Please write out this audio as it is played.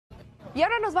Y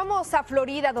ahora nos vamos a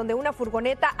Florida, donde una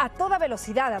furgoneta a toda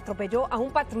velocidad atropelló a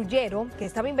un patrullero que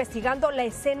estaba investigando la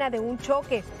escena de un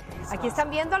choque. Aquí están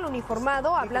viendo al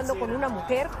uniformado hablando con una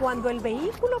mujer cuando el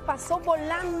vehículo pasó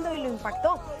volando y lo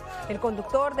impactó. El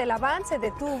conductor de la van se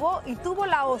detuvo y tuvo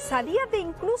la osadía de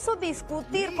incluso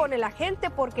discutir con el agente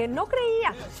porque no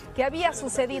creía que había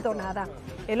sucedido nada.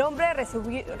 El hombre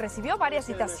recibió varias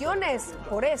citaciones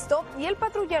por esto y el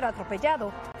patrullero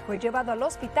atropellado fue llevado al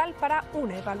hospital para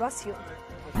una evaluación.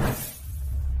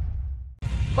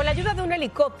 Con la ayuda de un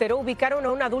helicóptero ubicaron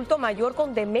a un adulto mayor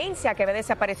con demencia que había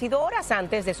desaparecido horas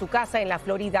antes de su casa en la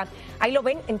Florida. Ahí lo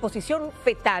ven en posición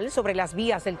fetal sobre las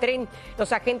vías del tren.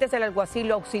 Los agentes del alguacil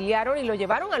lo auxiliaron y lo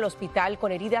llevaron al hospital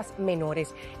con heridas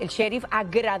menores. El sheriff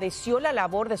agradeció la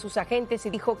labor de sus agentes y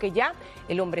dijo que ya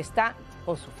el hombre está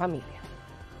con su familia.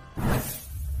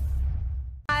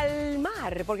 Al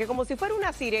mar, porque como si fuera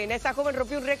una sirena, esta joven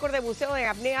rompió un récord de buceo de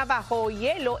apnea bajo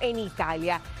hielo en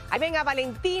Italia. Ahí ven a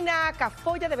Valentina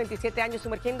Cafolla, de 27 años,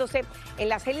 sumergiéndose en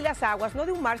las gélidas aguas, no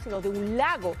de un mar, sino de un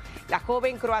lago. La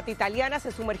joven croata-italiana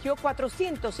se sumergió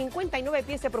 459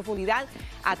 pies de profundidad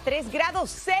a 3 grados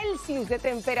Celsius de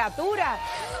temperatura.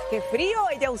 ¡Qué frío!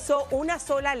 Ella usó una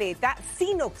sola aleta,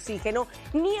 sin oxígeno,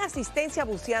 ni asistencia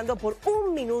buceando por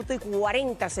 1 minuto y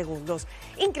 40 segundos.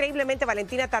 Increíblemente,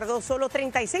 Valentina tardó solo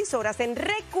 36 horas en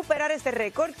recuperar este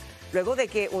récord, luego de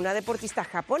que una deportista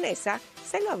japonesa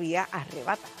se lo había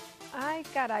arrebatado. Ay,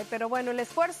 caray, pero bueno, el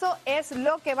esfuerzo es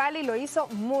lo que vale y lo hizo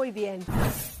muy bien.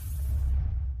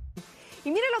 Y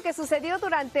mire lo que sucedió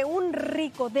durante un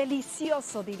rico,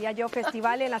 delicioso, diría yo,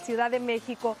 festival en la Ciudad de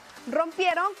México.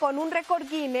 Rompieron con un récord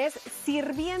Guinness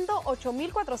sirviendo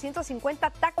 8,450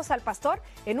 tacos al pastor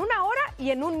en 1 hora y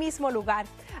en un mismo lugar.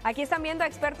 Aquí están viendo a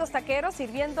expertos taqueros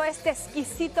sirviendo este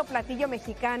exquisito platillo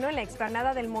mexicano en la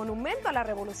explanada del Monumento a la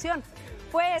Revolución.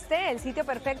 Fue el sitio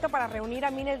perfecto para reunir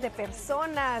a miles de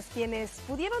personas, quienes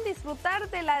pudieron disfrutar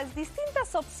de las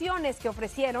distintas opciones que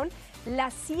ofrecieron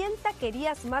las 100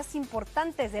 taquerías más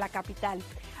importantes de la capital.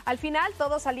 Al final,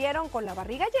 todos salieron con la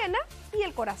barriga llena y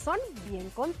el corazón bien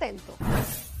contento.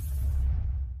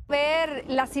 Ver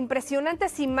las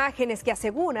impresionantes imágenes que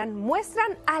aseguran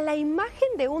muestran a la imagen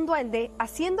de un duende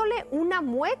haciéndole una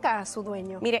mueca a su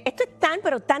dueño. Mire, esto es tan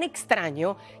pero tan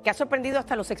extraño que ha sorprendido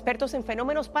hasta los expertos en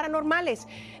fenómenos paranormales.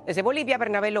 Desde Bolivia,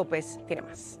 Bernabé López tiene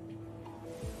más.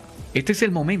 Este es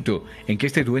el momento en que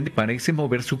este duende parece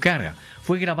mover su cara.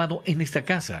 Fue grabado en esta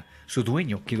casa. Su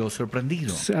dueño quedó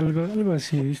sorprendido. Algo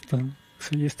así he visto.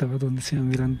 Sí, estaba donde se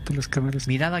mirando las cámaras.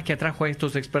 Mirada que atrajo a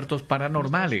estos expertos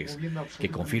paranormales, que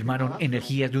confirmaron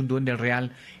energías de un duende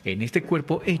real en este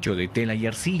cuerpo hecho de tela y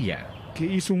arcilla. Que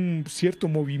hizo un cierto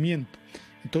movimiento.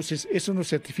 Entonces, eso nos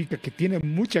certifica que tiene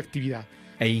mucha actividad.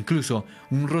 E incluso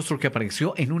un rostro que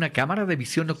apareció en una cámara de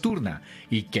visión nocturna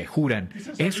y que juran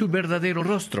es su verdadero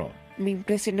rostro. Me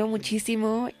impresionó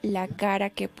muchísimo la cara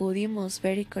que pudimos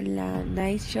ver con la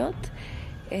night shot.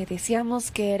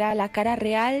 Decíamos que era la cara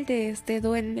real de este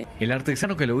duende. El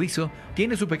artesano que lo hizo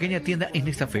tiene su pequeña tienda en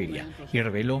esta feria y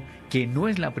reveló que no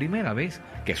es la primera vez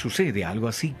que sucede algo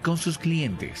así con sus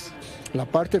clientes. La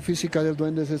parte física del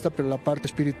duende es esta, pero la parte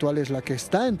espiritual es la que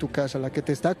está en tu casa, la que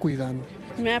te está cuidando.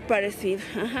 Me ha parecido,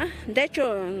 ajá. De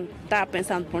hecho, estaba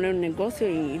pensando poner un negocio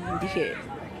y dije,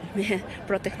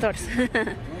 protectores.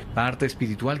 Parte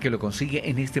espiritual que lo consigue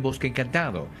en este bosque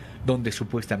encantado, donde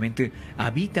supuestamente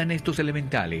habitan estos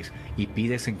elementales y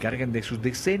pides se encargan de sus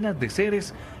decenas de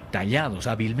seres tallados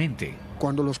hábilmente.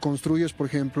 Cuando los construyes, por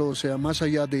ejemplo, o sea, más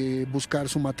allá de buscar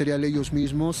su material ellos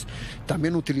mismos,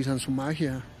 también utilizan su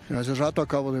magia. Hace rato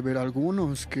acabo de ver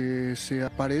algunos que se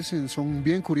aparecen, son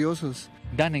bien curiosos.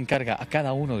 Dan encarga a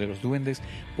cada uno de los duendes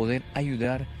poder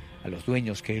ayudar a los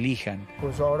dueños que elijan.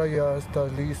 Pues ahora ya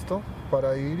estás listo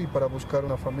para ir y para buscar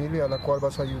una familia a la cual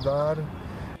vas a ayudar.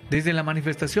 Desde la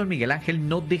manifestación, Miguel Ángel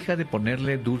no deja de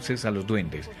ponerle dulces a los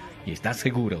duendes y está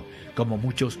seguro, como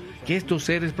muchos, que estos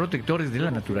seres protectores de la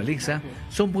naturaleza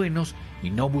son buenos y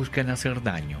no buscan hacer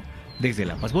daño. Desde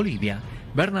La Paz, Bolivia,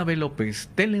 Bernabé López,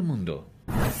 Telemundo.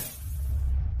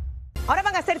 Ahora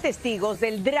van a ser testigos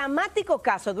del dramático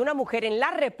caso de una mujer en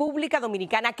la República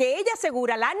Dominicana que ella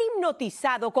asegura la han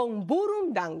hipnotizado con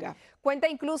burundanga. Cuenta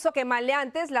incluso que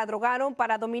maleantes la drogaron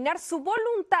para dominar su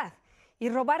voluntad y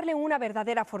robarle una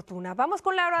verdadera fortuna. Vamos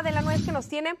con Laura de la Nuez, que nos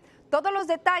tiene todos los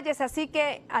detalles, así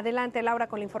que adelante, Laura,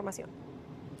 con la información.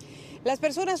 Las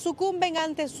personas sucumben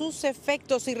ante sus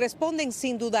efectos y responden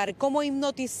sin dudar, como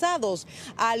hipnotizados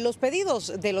a los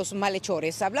pedidos de los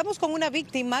malhechores. Hablamos con una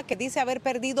víctima que dice haber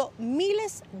perdido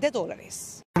miles de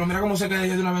dólares. Mira cómo se queda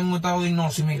ella de una vez en un estado de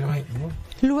hipnosis, mira.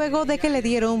 Luego de que le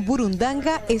dieron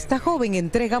burundanga, esta joven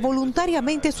entrega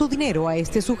voluntariamente su dinero a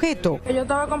este sujeto. Yo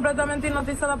estaba completamente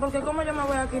hipnotizada porque ¿cómo yo me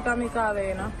voy a quitar mi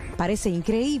cadena? Parece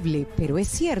increíble, pero es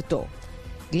cierto.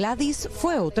 Gladys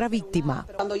fue otra víctima.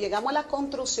 Cuando llegamos a la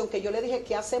construcción, que yo le dije,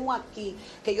 ¿qué hacemos aquí?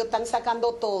 Que ellos están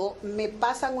sacando todo, me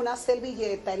pasan una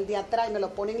servilleta, el de atrás, y me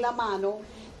lo ponen en la mano,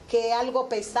 que es algo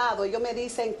pesado. Ellos me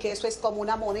dicen que eso es como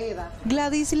una moneda.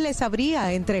 Gladys les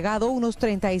habría entregado unos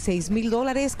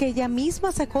 $36,000 que ella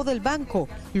misma sacó del banco,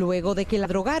 luego de que la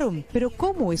drogaron. ¿Pero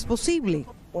cómo es posible?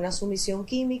 Una sumisión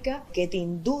química que te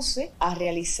induce a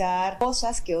realizar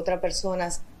cosas que otras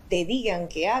personas te digan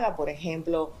que haga. Por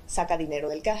ejemplo, saca dinero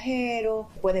del cajero,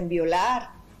 pueden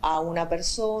violar a una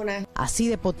persona. Así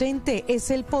de potente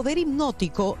es el poder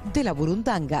hipnótico de la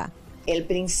burundanga. El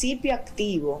principio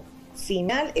activo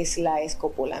final es la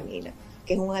escopolamina,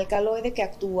 que es un alcaloide que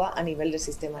actúa a nivel del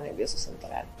sistema nervioso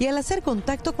central. Y al hacer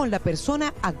contacto con la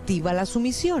persona, activa la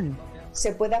sumisión.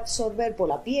 Se puede absorber por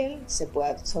la piel, se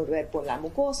puede absorber por la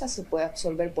mucosa, se puede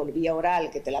absorber por vía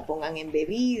oral, que te la pongan en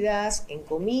bebidas, en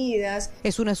comidas.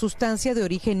 Es una sustancia de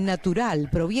origen natural,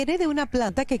 proviene de una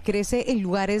planta que crece en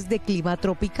lugares de clima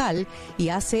tropical y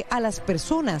hace a las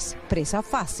personas presa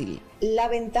fácil. La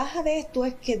ventaja de esto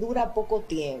es que dura poco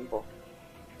tiempo,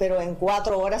 pero en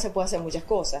 4 horas se puede hacer muchas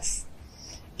cosas.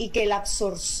 Y que la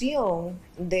absorción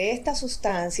de esta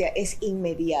sustancia es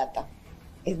inmediata.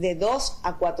 Es de 2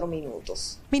 a 4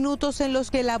 minutos. Minutos en los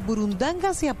que la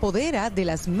burundanga se apodera de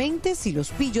las mentes y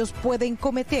los pillos pueden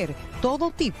cometer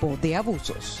todo tipo de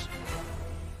abusos.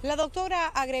 La doctora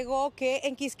agregó que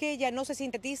en Quisqueya no se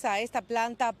sintetiza esta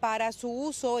planta para su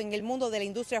uso en el mundo de la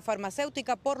industria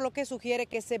farmacéutica, por lo que sugiere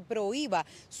que se prohíba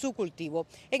su cultivo.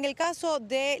 En el caso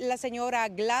de la señora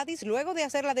Gladys, luego de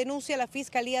hacer la denuncia, la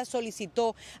fiscalía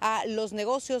solicitó a los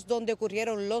negocios donde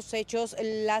ocurrieron los hechos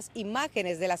las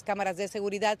imágenes de las cámaras de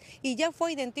seguridad y ya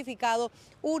fue identificado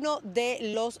uno de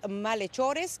los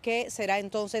malhechores, que será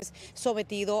entonces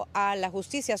sometido a la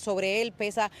justicia. Sobre él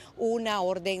pesa una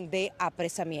orden de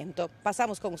apresamiento.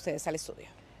 Pasamos con ustedes al estudio.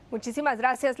 Muchísimas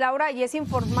gracias, Laura. Y es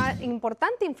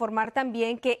importante informar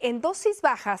también que en dosis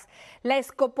bajas la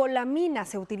escopolamina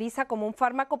se utiliza como un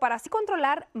fármaco para así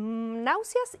controlar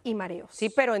náuseas y mareos. Sí,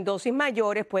 pero en dosis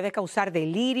mayores puede causar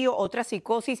delirio, otra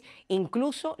psicosis,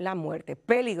 incluso la muerte.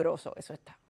 Peligroso, eso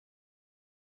está.